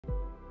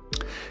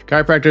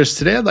Chiropractors,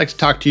 today I'd like to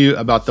talk to you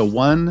about the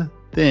one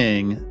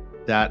thing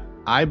that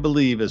I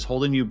believe is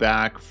holding you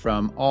back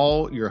from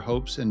all your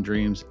hopes and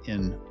dreams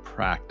in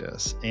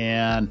practice.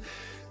 And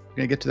we're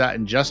going to get to that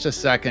in just a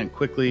second.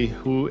 Quickly,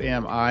 who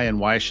am I and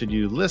why should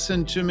you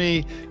listen to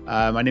me?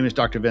 My name is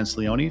Dr. Vince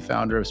Leone,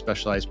 founder of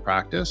Specialized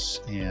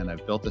Practice, and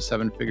I've built a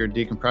seven-figure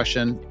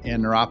decompression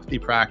and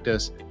neuropathy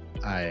practice.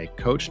 I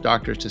coach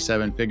doctors to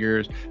seven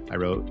figures. I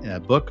wrote a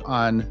book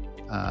on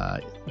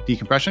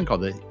decompression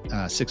called the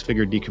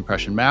Six-Figure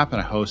Decompression Map,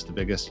 and I host the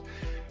biggest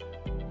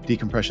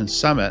decompression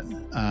summit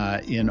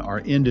in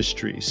our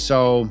industry.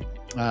 So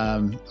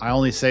I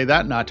only say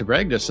that not to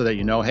brag, just so that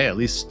you know, hey, at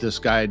least this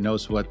guy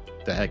knows what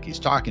the heck he's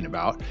talking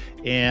about.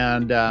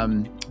 And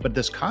but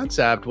this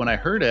concept, when I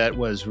heard it,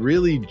 was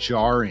really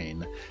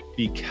jarring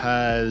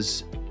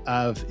because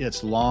of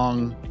its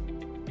long-reaching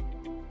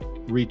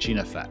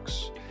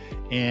effects.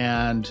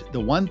 And the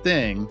one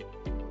thing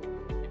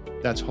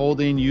that's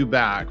holding you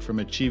back from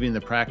achieving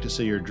the practice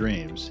of your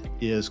dreams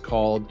is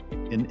called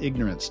an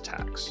ignorance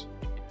tax.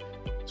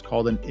 It's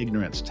called an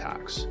ignorance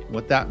tax.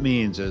 What that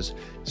means is,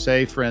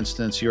 say, for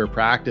instance, your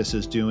practice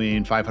is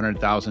doing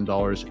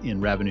 $500,000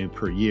 in revenue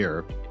per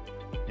year,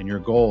 and your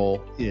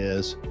goal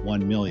is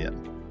 1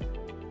 million.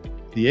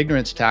 The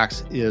ignorance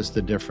tax is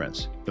the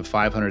difference, the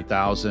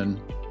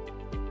 500,000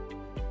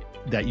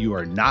 that you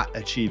are not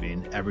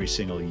achieving every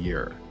single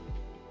year.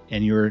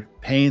 And you're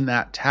paying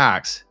that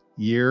tax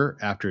year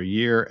after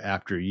year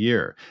after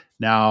year.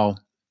 Now,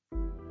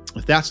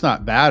 if that's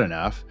not bad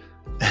enough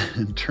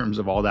in terms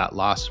of all that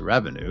lost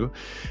revenue,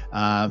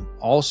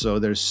 also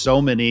there's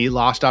so many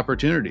lost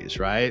opportunities,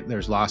 right?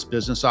 There's lost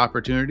business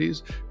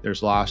opportunities.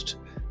 There's lost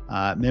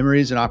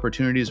memories and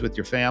opportunities with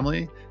your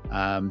family.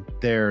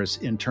 There's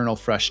internal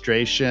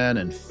frustration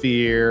and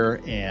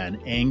fear and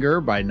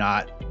anger by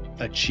not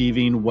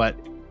achieving what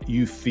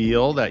you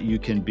feel that you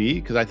can be.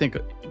 Because I think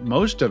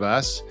most of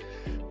us,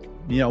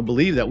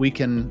 believe that we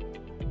can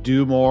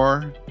do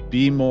more,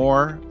 be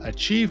more,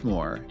 achieve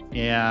more,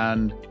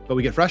 but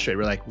we get frustrated.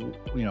 We're like,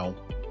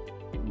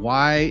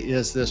 why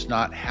is this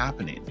not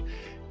happening?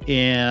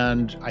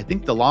 And I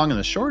think the long and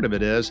the short of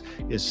it is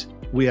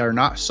we are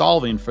not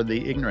solving for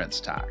the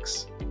ignorance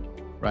tax,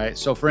 right?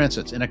 So for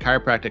instance, in a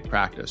chiropractic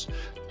practice,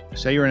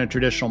 say you're in a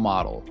traditional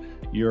model,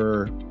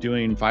 you're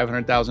doing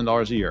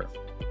 $500,000 a year,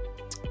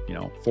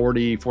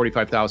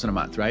 $45,000 a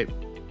month, right?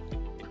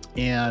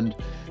 And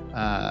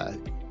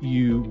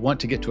you want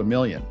to get to 1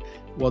 million.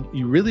 Well,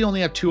 you really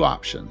only have two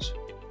options.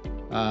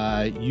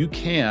 You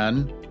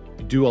can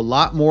do a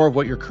lot more of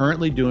what you're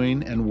currently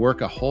doing and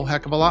work a whole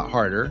heck of a lot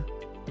harder,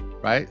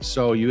 right?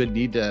 So you would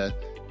need to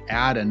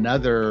add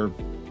another,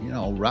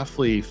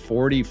 roughly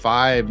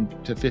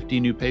 45 to 50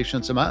 new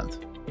patients a month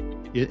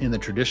in the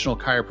traditional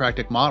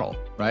chiropractic model,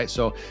 right?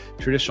 So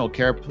traditional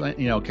care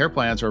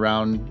plans are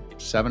around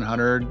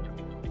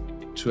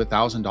 $700 to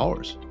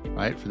 $1,000,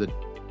 right? For the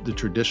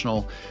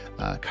traditional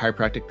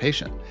chiropractic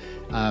patient.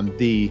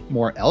 The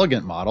more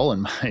elegant model,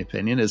 in my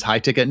opinion, is high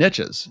ticket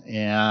niches,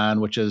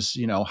 and which is,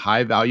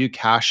 high value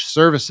cash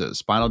services,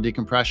 spinal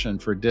decompression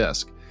for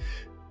disc,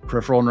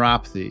 peripheral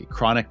neuropathy,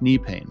 chronic knee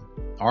pain.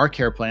 Our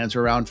care plans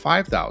are around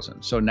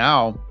 5,000. So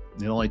now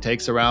it only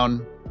takes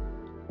around,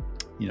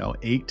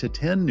 8 to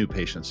 10 new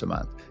patients a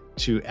month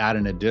to add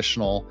an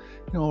additional,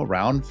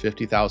 around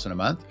 50,000 a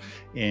month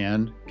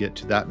and get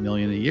to that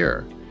million a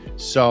year.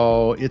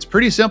 So it's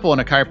pretty simple in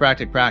a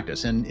chiropractic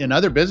practice. And in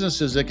other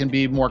businesses, it can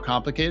be more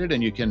complicated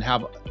and you can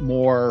have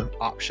more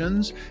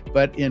options.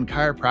 But in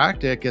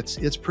chiropractic,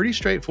 it's pretty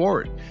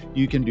straightforward.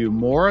 You can do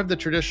more of the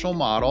traditional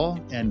model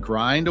and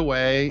grind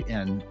away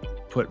and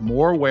put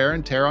more wear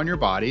and tear on your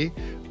body,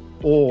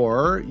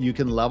 or you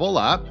can level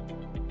up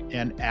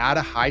and add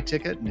a high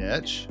ticket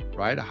niche,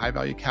 right? A high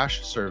value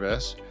cash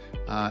service.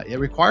 It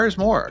requires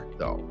more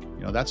though.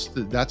 That's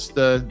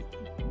the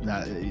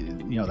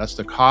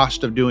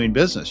cost of doing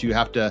business. You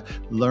have to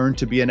learn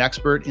to be an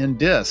expert in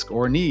disc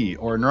or knee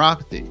or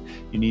neuropathy.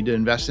 You need to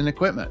invest in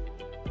equipment.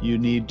 You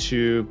need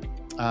to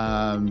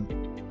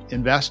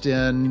invest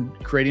in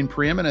creating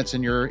preeminence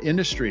in your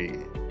industry,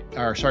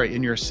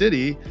 in your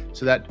city,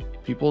 so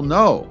that people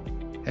know,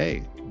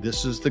 hey,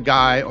 this is the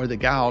guy or the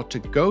gal to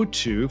go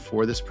to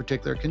for this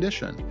particular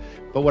condition.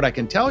 But what I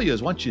can tell you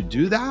is once you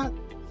do that,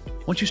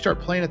 once you start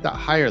playing at that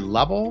higher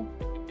level,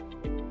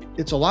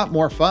 it's a lot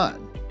more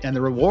fun. And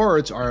the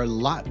rewards are a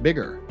lot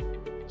bigger.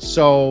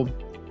 So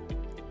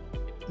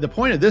the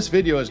point of this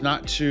video is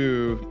not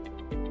to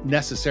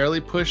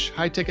necessarily push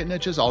high ticket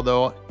niches,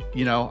 although,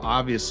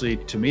 obviously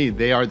to me,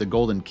 they are the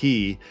golden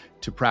key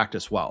to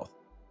practice wealth.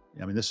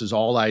 This is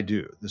all I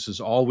do. This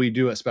is all we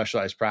do at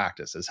Specialized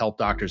Practice, is help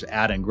doctors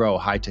add and grow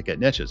high ticket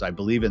niches. I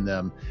believe in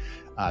them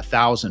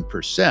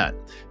 1,000%.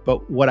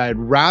 But what I'd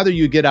rather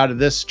you get out of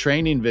this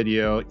training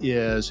video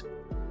is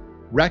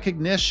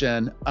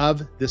recognition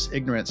of this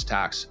ignorance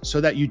tax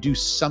so that you do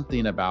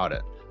something about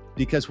it.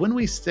 Because when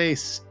we stay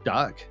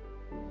stuck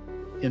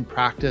in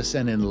practice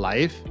and in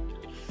life,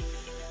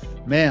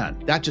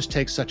 man, that just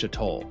takes such a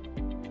toll.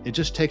 It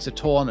just takes a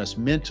toll on us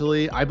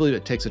mentally. I believe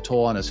it takes a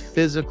toll on us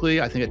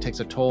physically. I think it takes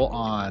a toll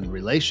on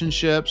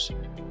relationships.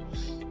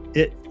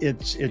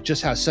 It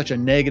just has such a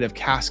negative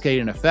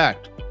cascading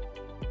effect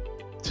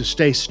to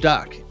stay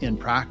stuck in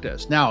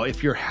practice. Now,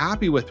 if you're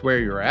happy with where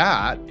you're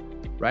at,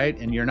 right,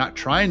 and you're not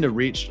trying to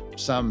reach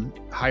some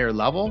higher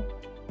level,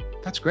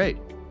 that's great,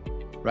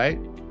 right?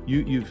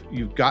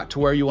 You've got to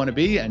where you want to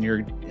be, and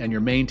you're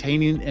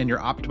maintaining and you're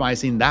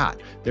optimizing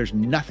that. There's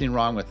nothing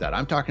wrong with that.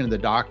 I'm talking to the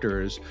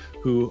doctors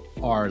who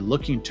are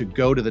looking to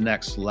go to the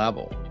next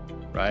level,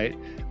 right?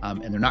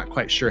 And they're not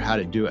quite sure how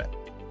to do it.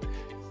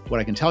 What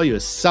I can tell you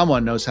is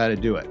someone knows how to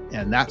do it,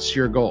 and that's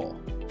your goal.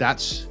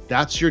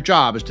 That's your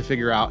job, is to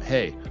figure out,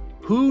 hey,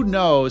 who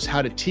knows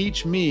how to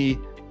teach me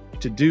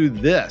to do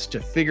this, to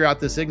figure out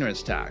this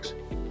ignorance tax?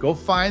 Go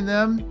find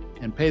them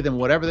and pay them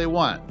whatever they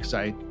want, because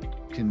I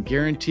can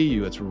guarantee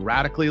you it's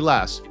radically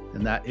less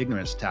than that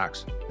ignorance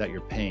tax that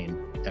you're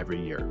paying every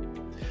year.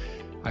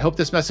 I hope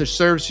this message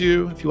serves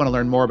you. If you want to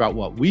learn more about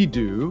what we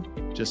do,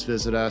 just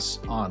visit us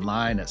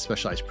online at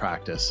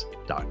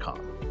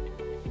specializedpractice.com.